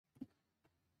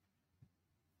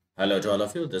Hello to all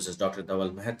of you. This is Dr.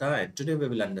 Dhaval Maheta, and today we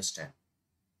will understand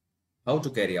how to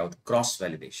carry out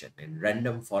cross-validation in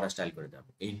random forest algorithm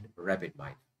in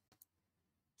Rapidminer.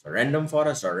 So, random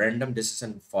forest or random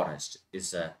decision forest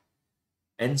is a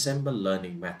ensemble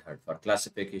learning method for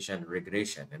classification,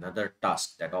 regression, and other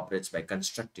tasks that operates by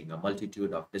constructing a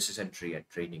multitude of decision tree at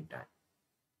training time.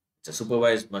 It's a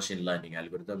supervised machine learning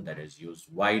algorithm that is used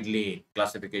widely in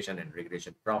classification and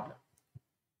regression problems.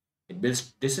 It builds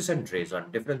decision trees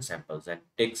on different samples and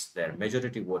takes their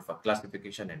majority vote for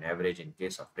classification and average in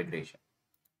case of regression.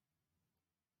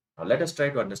 Now let us try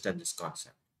to understand this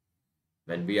concept.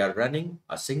 When we are running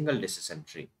a single decision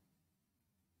tree,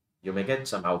 you may get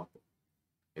some output.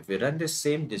 If we run this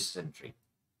same decision tree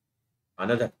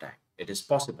another time, it is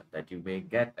possible that you may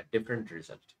get a different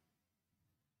result.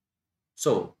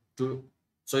 So, to,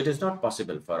 so it is not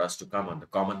possible for us to come on the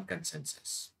common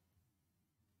consensus.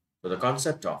 So the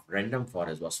concept of random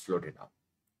forest was floated out.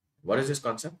 What is this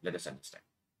concept? Let us understand.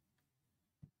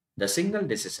 The single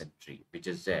decision tree which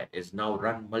is there is now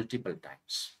run multiple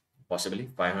times, possibly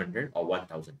 500 or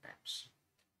 1000 times.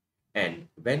 And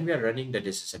when we are running the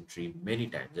decision tree many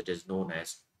times, it is known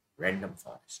as random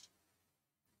forest.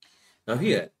 Now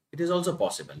here, it is also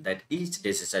possible that each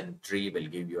decision tree will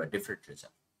give you a different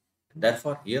result. And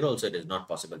therefore, here also it is not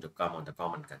possible to come on the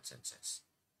common consensus.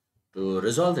 To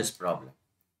resolve this problem,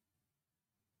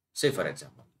 say for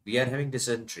example, we are having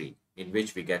decision tree in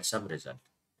which we get some result.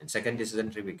 In second decision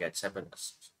tree, we get seven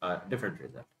different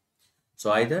result.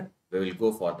 So either we will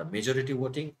go for the majority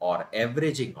voting or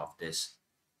averaging of this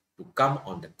to come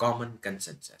on the common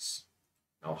consensus.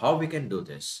 Now, how we can do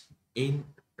this in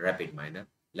Rapidminer?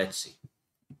 Let's see.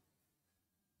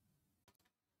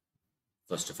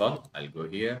 First of all, I'll go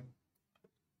here,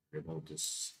 remove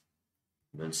this.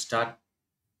 We'll start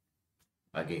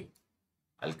again.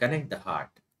 I'll connect the heart,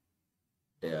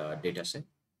 the data set.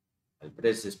 I'll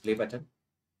press this play button.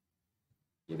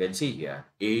 You can see here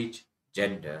age,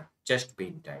 gender, chest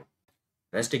pain type,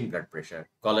 resting blood pressure,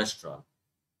 cholesterol,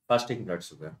 fasting blood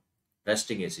sugar,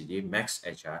 resting ECG, max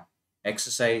HR,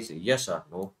 exercise, yes or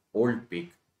no, old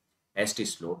peak, ST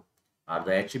slope are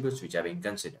the attributes which are being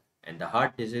considered. And the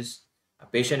heart disease, a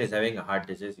patient is having a heart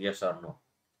disease, yes or no.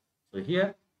 So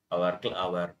here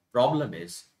our problem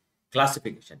is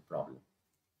classification problem.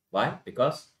 Why?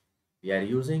 Because we are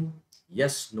using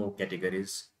yes, no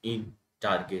categories in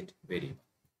target variable.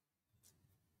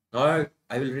 Now,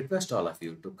 I will request all of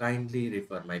you to kindly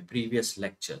refer my previous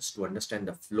lectures to understand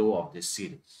the flow of this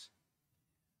series.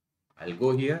 I'll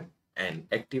go here and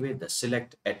activate the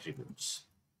select attributes.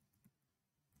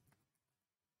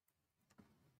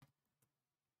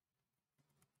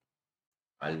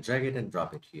 I'll drag it and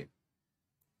drop it here.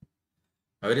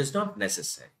 Now, it is not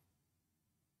necessary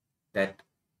that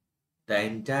the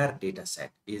entire data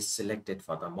set is selected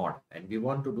for the model, and we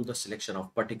want to do the selection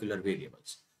of particular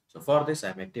variables. So for this,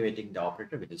 I'm activating the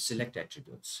operator with the select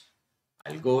attributes.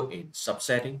 I'll go in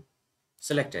subsetting,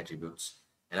 select attributes,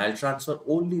 and I'll transfer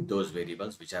only those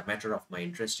variables which are matter of my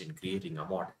interest in creating a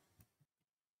model.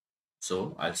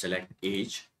 So I'll select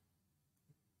age,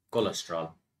 cholesterol,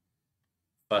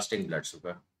 fasting blood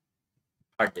sugar,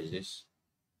 heart disease,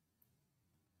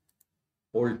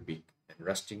 old peak, and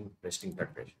resting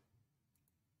blood pressure.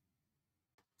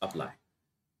 Apply.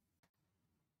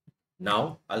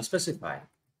 Now I'll specify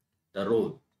the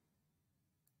role.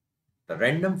 The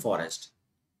random forest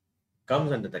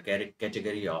comes under the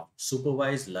category of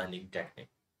supervised learning technique,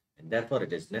 and therefore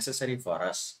it is necessary for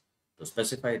us to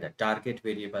specify the target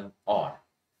variable, or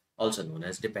also known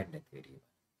as dependent variable.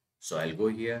 So I'll go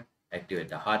here, activate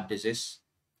the heart disease,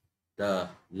 the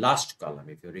last column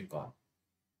if you recall,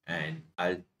 and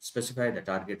I'll specify the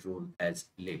target rule as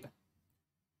label.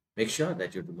 Make sure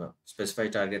that you do specify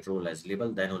target rule as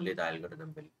label, then only the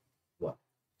algorithm will work.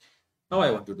 Now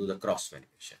I want to do the cross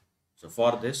validation. So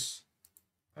for this,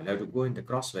 I'll have to go in the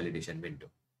cross validation window.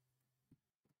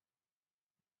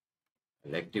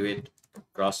 I'll activate the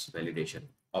cross validation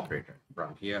operator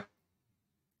from here.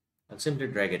 I'll simply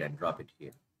drag it and drop it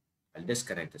here. I'll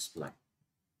disconnect this line.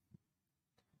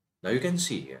 Now you can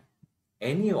see here,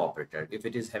 any operator, if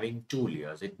it is having two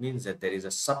layers, it means that there is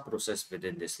a sub-process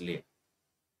within this layer.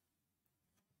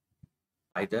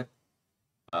 Either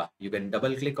you can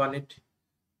double click on it,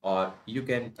 or you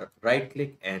can right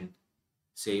click and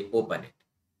say open it.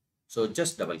 So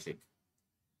just double click.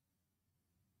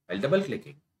 While double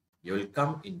clicking, you will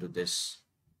come into this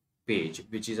page,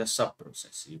 which is a sub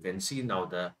process. You can see now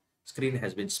the screen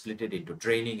has been split into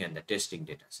training and the testing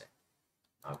data set.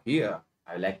 Now here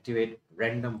I will activate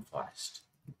random forest.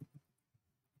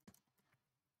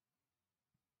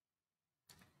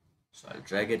 So I'll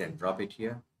drag it and drop it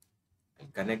here. I'll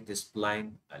connect this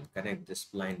spline. I'll connect this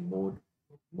spline mode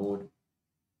with mode.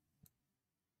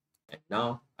 And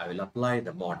now I will apply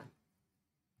the model.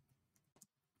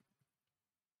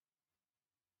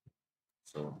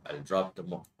 So I'll drop the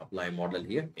apply model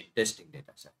here in testing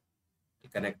data set.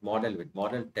 I'll connect model with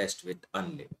model, test with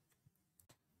unlabeled.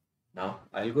 Now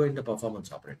I'll go into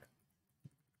performance operator.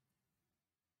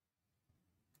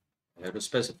 I have to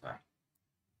specify.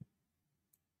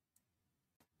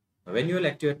 Now, when you will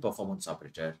activate performance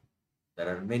operator, there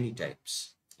are many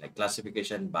types like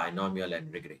classification, binomial,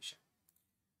 and regression.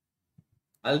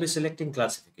 I'll be selecting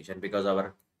classification because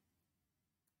our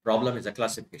problem is a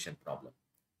classification problem.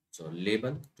 So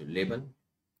label to label,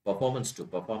 performance to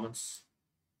performance,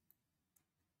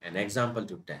 and example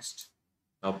to test.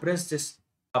 Now press this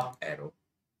up arrow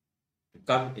to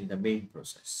come in the main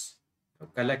process. Now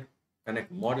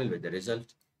connect model with the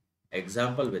result,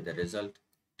 example with the result,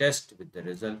 test with the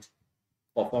result,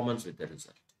 performance with the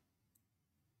result.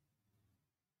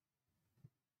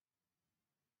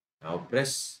 Now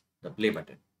press the play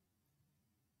button.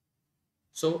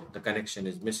 So the connection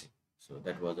is missing. So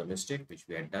that was a mistake which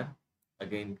we had done.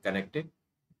 Again, connect it,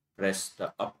 press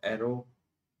the up arrow,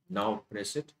 now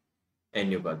press it,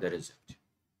 and you got the result.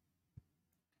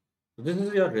 So this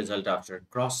is your result after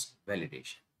cross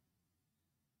validation.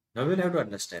 Now we'll have to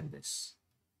understand this.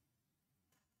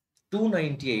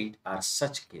 298 are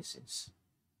such cases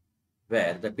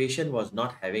where the patient was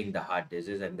not having the heart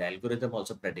disease and the algorithm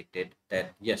also predicted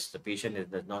that yes, the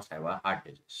patient does not have a heart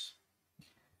disease.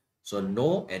 So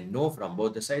no and no from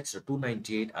both the sides. So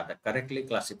 298 are the correctly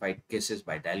classified cases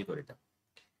by the algorithm.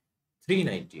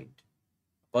 398,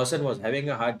 a person was having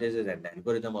a heart disease and the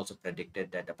algorithm also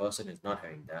predicted that the person is not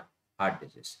having the heart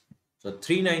disease. So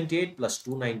 398 plus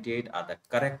 298 are the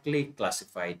correctly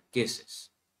classified cases.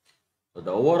 So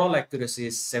the overall accuracy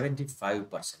is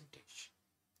 75%.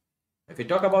 If we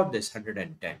talk about this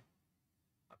 110,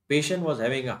 a patient was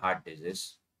having a heart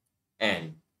disease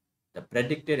and the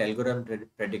predicted algorithm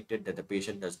predicted that the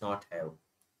patient does not have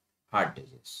heart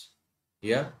disease.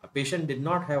 Here, a patient did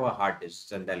not have a heart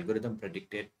disease and the algorithm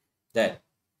predicted that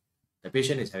the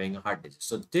patient is having a heart disease.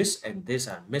 So this and this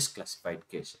are misclassified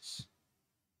cases.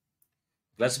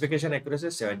 Classification accuracy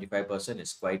 75%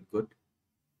 is quite good.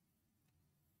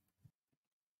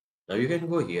 Now you can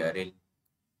go here in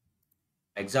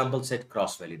example set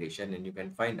cross validation and you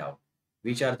can find out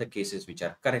which are the cases which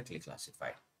are correctly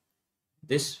classified.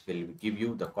 This will give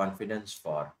you the confidence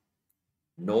for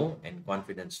no and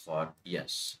confidence for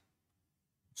yes.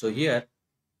 So here,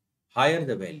 higher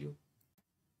the value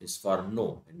is for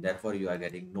no and therefore you are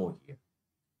getting no here.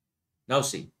 Now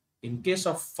see, in case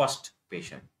of first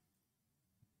patient,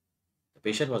 the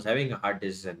patient was having a heart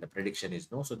disease and the prediction is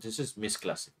no. So this is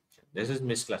misclassification. This is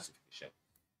misclassification.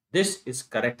 This is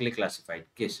correctly classified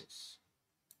cases.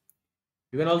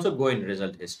 You can also go in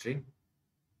result history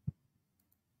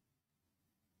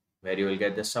where you will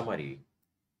get the summary.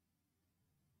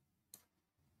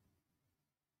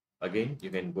 Again, you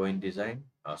can go in design,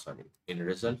 in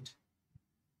result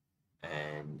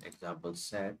and example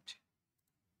set,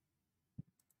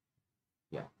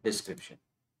 description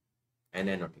and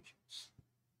annotations.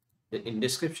 In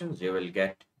descriptions, you will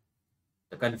get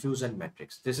the confusion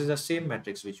matrix. This is the same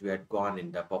matrix which we had got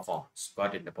in the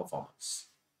performance.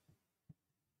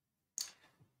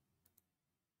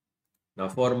 Now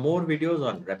for more videos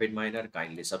on Rapidminer,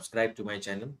 kindly subscribe to my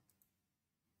channel.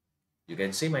 You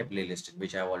can see my playlist in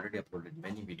which I have already uploaded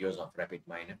many videos of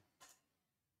Rapidminer.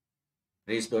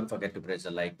 Please don't forget to press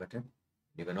the like button.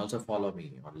 You can also follow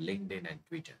me on LinkedIn and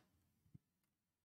Twitter.